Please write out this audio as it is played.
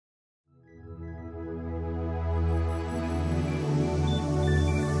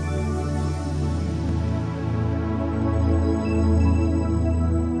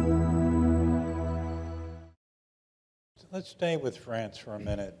let's stay with France for a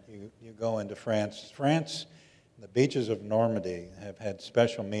minute. You go into France. France, the beaches of Normandy have had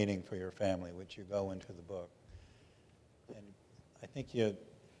special meaning for your family, which you go into the book. And I think would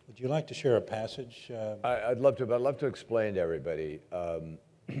you like to share a passage? I'd love to, but I'd love to explain to everybody.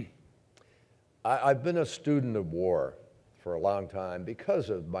 I've been a student of war for a long time because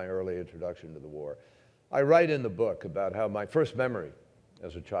of my early introduction to the war. I write in the book about how my first memory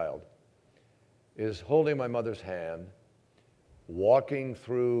as a child is holding my mother's hand, walking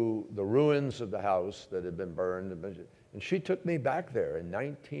through the ruins of the house that had been burned, and she took me back there in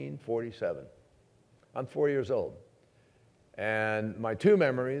 1947. I'm 4 years old. And my two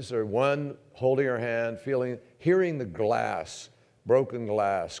memories are, one, holding her hand, hearing the glass, broken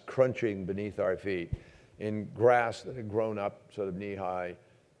glass, crunching beneath our feet in grass that had grown up sort of knee-high,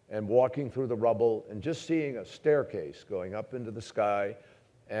 and walking through the rubble and just seeing a staircase going up into the sky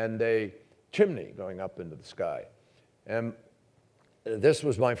and a chimney going up into the sky. And this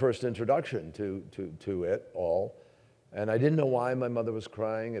was my first introduction to it all. And I didn't know why my mother was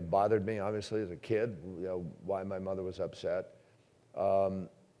crying. It bothered me, obviously, as a kid, why my mother was upset. But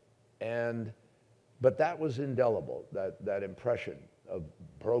that was indelible, that impression of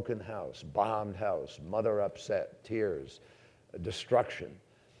broken house, bombed house, mother upset, tears, destruction.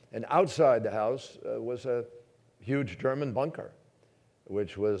 And outside the house was a huge German bunker,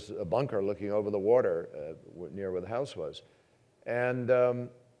 which was a bunker looking over the water near where the house was. And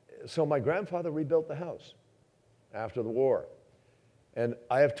so my grandfather rebuilt the house after the war. And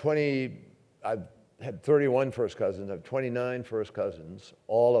I've had 31 first cousins, I have 29 first cousins.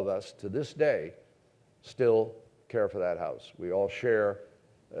 All of us, to this day, still care for that house. We all share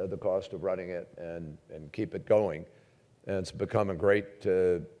the cost of running it and keep it going. And it's become a great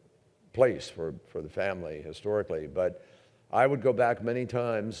place for the family historically. But I would go back many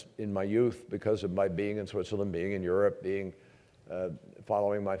times in my youth because of my being in Switzerland, being in Europe,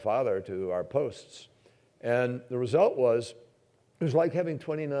 following my father to our posts. And the result was, it was like having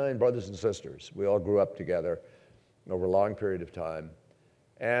 29 brothers and sisters. We all grew up together over a long period of time.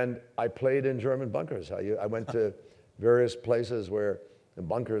 And I played in German bunkers. I went to various places where the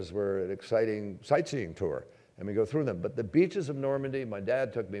bunkers were an exciting sightseeing tour, and we go through them. But the beaches of Normandy, my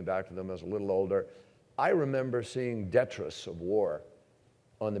dad took me back to them as a little older. I remember seeing detritus of war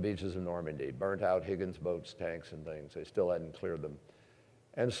on the beaches of Normandy, burnt out Higgins boats, tanks, and things. They still hadn't cleared them.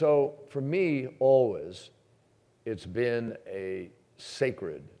 And so for me, always, it's been a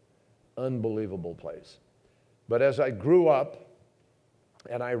sacred, unbelievable place. But as I grew up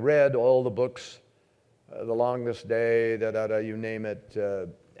and I read all the books, The Longest Day, you name it,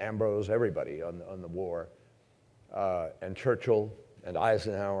 Ambrose, everybody on the war, and Churchill and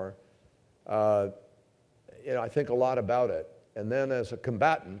Eisenhower, I think a lot about it. And then as a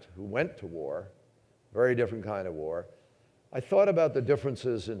combatant who went to war, very different kind of war, I thought about the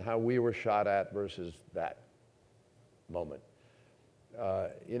differences in how we were shot at versus that moment.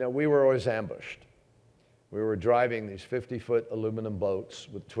 We were always ambushed. We were driving these 50-foot aluminum boats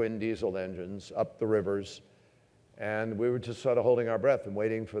with twin diesel engines up the rivers, and we were just sort of holding our breath and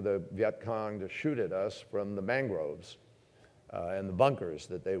waiting for the Viet Cong to shoot at us from the mangroves and the bunkers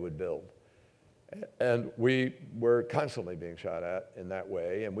that they would build. And we were constantly being shot at in that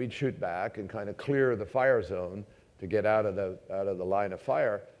way, and we'd shoot back and kind of clear the fire zone to get out of the line of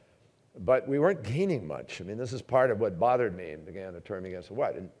fire. But we weren't gaining much. I mean, this is part of what bothered me and began to turn me against the war.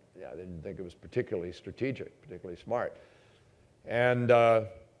 I didn't think it was particularly strategic, particularly smart. And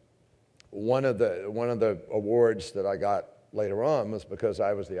one of the awards that I got later on was because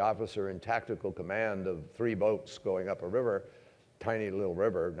I was the officer in tactical command of 3 boats going up a river, tiny little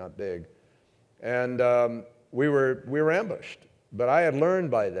river, not big. And we were ambushed. But I had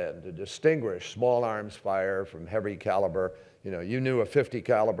learned by then to distinguish small arms fire from heavy caliber. You knew a 50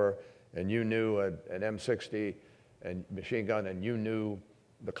 caliber, and you knew an M60 and machine gun, and you knew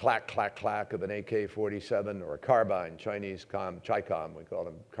the clack, clack, clack of an AK-47 or a carbine, Chinese Chi-Com, we call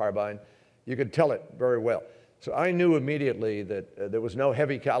them carbine. You could tell it very well. So I knew immediately that there was no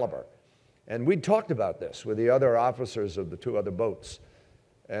heavy caliber. And we talked about this with the other officers of the 2 other boats.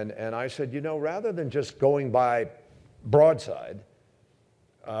 And I said, rather than just going by broadside,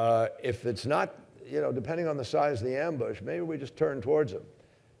 if it's not, depending on the size of the ambush, maybe we just turn towards them.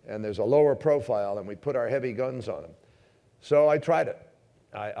 And there's a lower profile, and we put our heavy guns on them. So I tried it.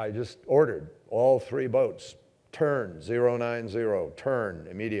 I just ordered all 3 boats, turn, 090, turn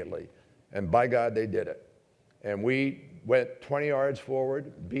immediately. And by God, they did it. And we went 20 yards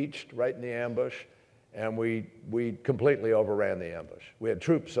forward, beached right in the ambush, and we completely overran the ambush. We had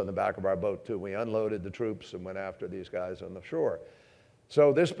troops on the back of our boat, too. We unloaded the troops and went after these guys on the shore.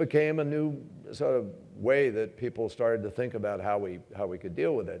 So this became a new sort of way that people started to think about how we could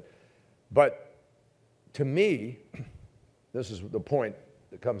deal with it. But to me, this is the point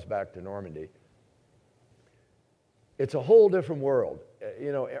that comes back to Normandy. It's a whole different world.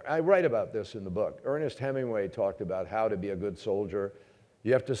 You know, I write about this in the book. Ernest Hemingway talked about how to be a good soldier.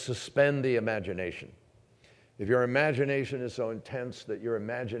 You have to suspend the imagination. If your imagination is so intense that you're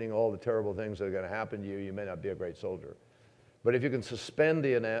imagining all the terrible things that are going to happen to you, you may not be a great soldier. But if you can suspend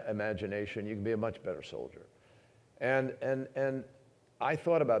the imagination, you can be a much better soldier. And I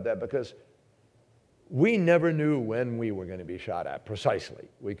thought about that because we never knew when we were going to be shot at precisely.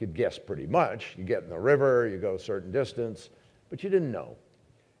 We could guess pretty much. You get in the river, you go a certain distance, but you didn't know.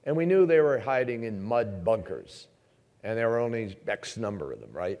 And we knew they were hiding in mud bunkers, and there were only X number of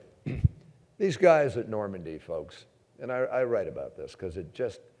them, right? These guys at Normandy, folks, and I write about this because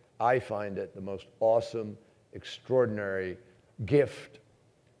I find it the most awesome, extraordinary gift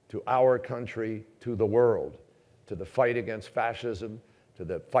to our country, to the world, to the fight against fascism, to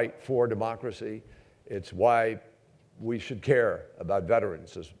the fight for democracy. It's why we should care about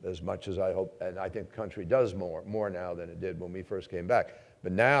veterans as much as I hope, and I think the country does more now than it did when we first came back.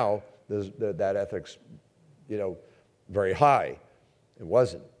 But now that ethic's, you know, very high. It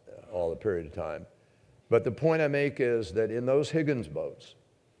wasn't all the period of time. But the point I make is that in those Higgins boats,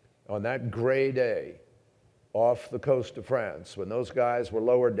 on that gray day off the coast of France, when those guys were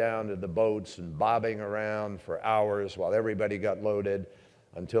lowered down to the boats and bobbing around for hours while everybody got loaded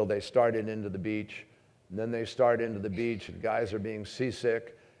until they started into the beach, and then they start into the beach and guys are being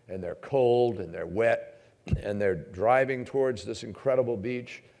seasick and they're cold and they're wet and they're driving towards this incredible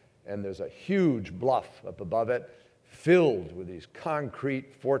beach, and there's a huge bluff up above it filled with these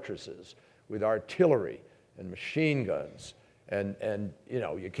concrete fortresses with artillery and machine guns, and you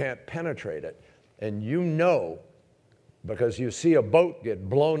know, you can't penetrate it. And you know, because you see a boat get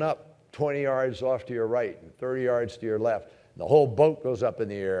blown up 20 yards off to your right and 30 yards to your left, and the whole boat goes up in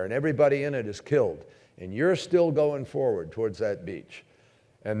the air and everybody in it is killed, and you're still going forward towards that beach.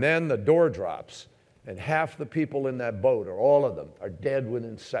 And then the door drops, and half the people in that boat, or all of them, are dead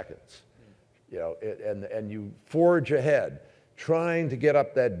within seconds. You know, and you forge ahead, trying to get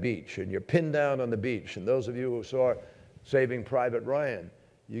up that beach, and you're pinned down on the beach. And those of you who saw Saving Private Ryan,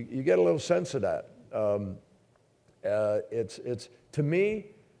 you get a little sense of that. It's to me,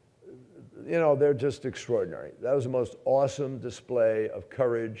 you know, they're just extraordinary. That was the most awesome display of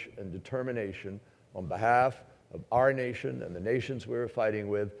courage and determination on behalf of our nation and the nations we were fighting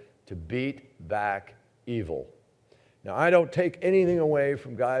with to beat back evil. Now, I don't take anything away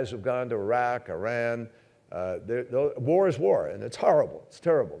from guys who've gone to Iraq, Iran. War is war, and it's horrible. It's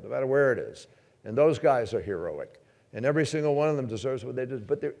terrible, no matter where it is. And those guys are heroic. And every single one of them deserves what they did.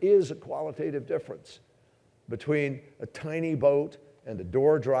 But there is a qualitative difference between a tiny boat and a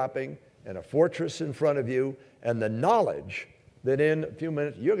door dropping and a fortress in front of you and the knowledge that in a few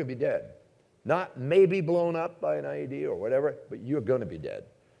minutes you're going to be dead. Not maybe blown up by an IED or whatever, but you're going to be dead.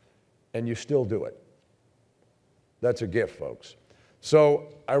 And you still do it. That's a gift, folks. So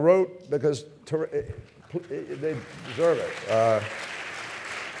I wrote, because they deserve it.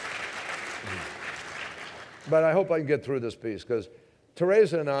 But I hope I can get through this piece, because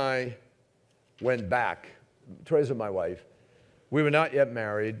Teresa and I went back. Teresa, my wife, we were not yet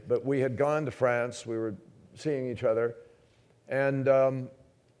married, but we had gone to France. We were seeing each other. And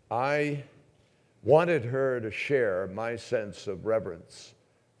I wanted her to share my sense of reverence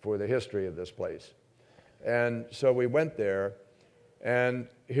for the history of this place. And so we went there, and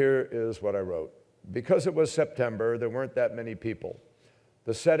here is what I wrote. Because it was September, there weren't that many people.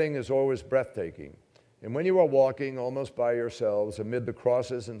 The setting is always breathtaking. And when you are walking almost by yourselves amid the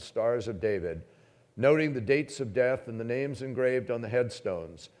crosses and stars of David, noting the dates of death and the names engraved on the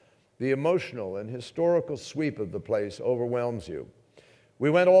headstones, the emotional and historical sweep of the place overwhelms you.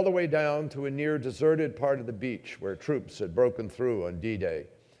 We went all the way down to a near deserted part of the beach where troops had broken through on D-Day.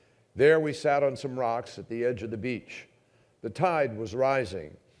 There we sat on some rocks at the edge of the beach. The tide was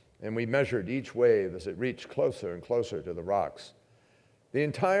rising, and we measured each wave as it reached closer and closer to the rocks. The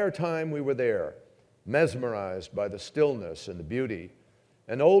entire time we were there, mesmerized by the stillness and the beauty,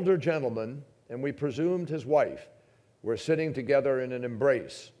 an older gentleman, and we presumed his wife, were sitting together in an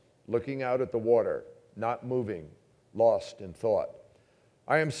embrace, looking out at the water, not moving, lost in thought.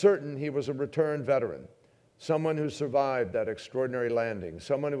 I am certain he was a returned veteran, someone who survived that extraordinary landing,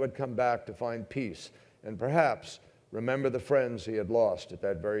 someone who had come back to find peace and perhaps remember the friends he had lost at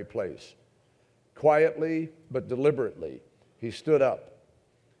that very place. Quietly but deliberately, he stood up.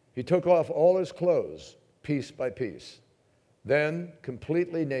 He took off all his clothes, piece by piece. Then,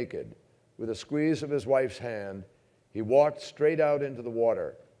 completely naked, with a squeeze of his wife's hand, He walked straight out into the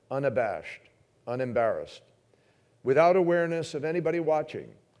water, unabashed, unembarrassed, without awareness of anybody watching,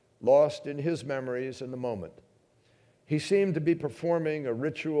 lost in his memories in the moment. He seemed to be performing a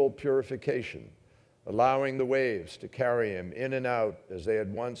ritual purification, allowing the waves to carry him in and out as they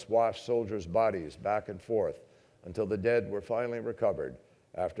had once washed soldiers' bodies back and forth until the dead were finally recovered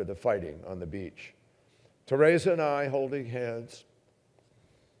after the fighting on the beach. Teresa and I, holding hands,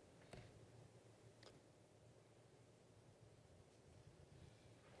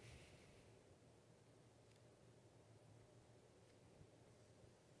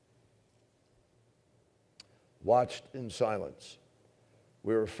 watched in silence.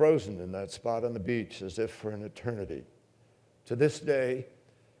 We were frozen in that spot on the beach as if for an eternity. To this day,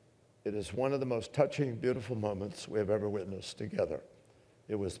 it is one of the most touching, beautiful moments we have ever witnessed together.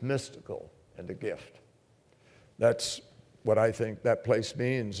 It was mystical and a gift. That's what I think that place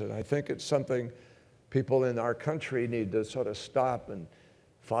means, and I think it's something people in our country need to sort of stop and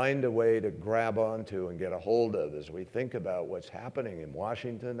find a way to grab onto and get a hold of as we think about what's happening in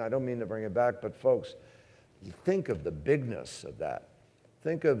Washington. I don't mean to bring it back, but folks, you think of the bigness of that.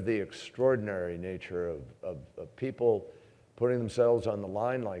 Think of the extraordinary nature of people putting themselves on the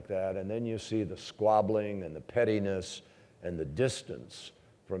line like that, and then you see the squabbling and the pettiness and the distance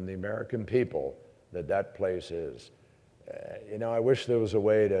from the American people that place is. You know, I wish there was a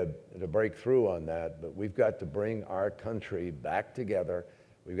way to break through on that, but we've got to bring our country back together.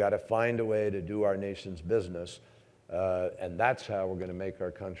 We've got to find a way to do our nation's business, and that's how we're going to make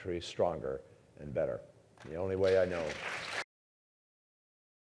our country stronger and better. The only way I know.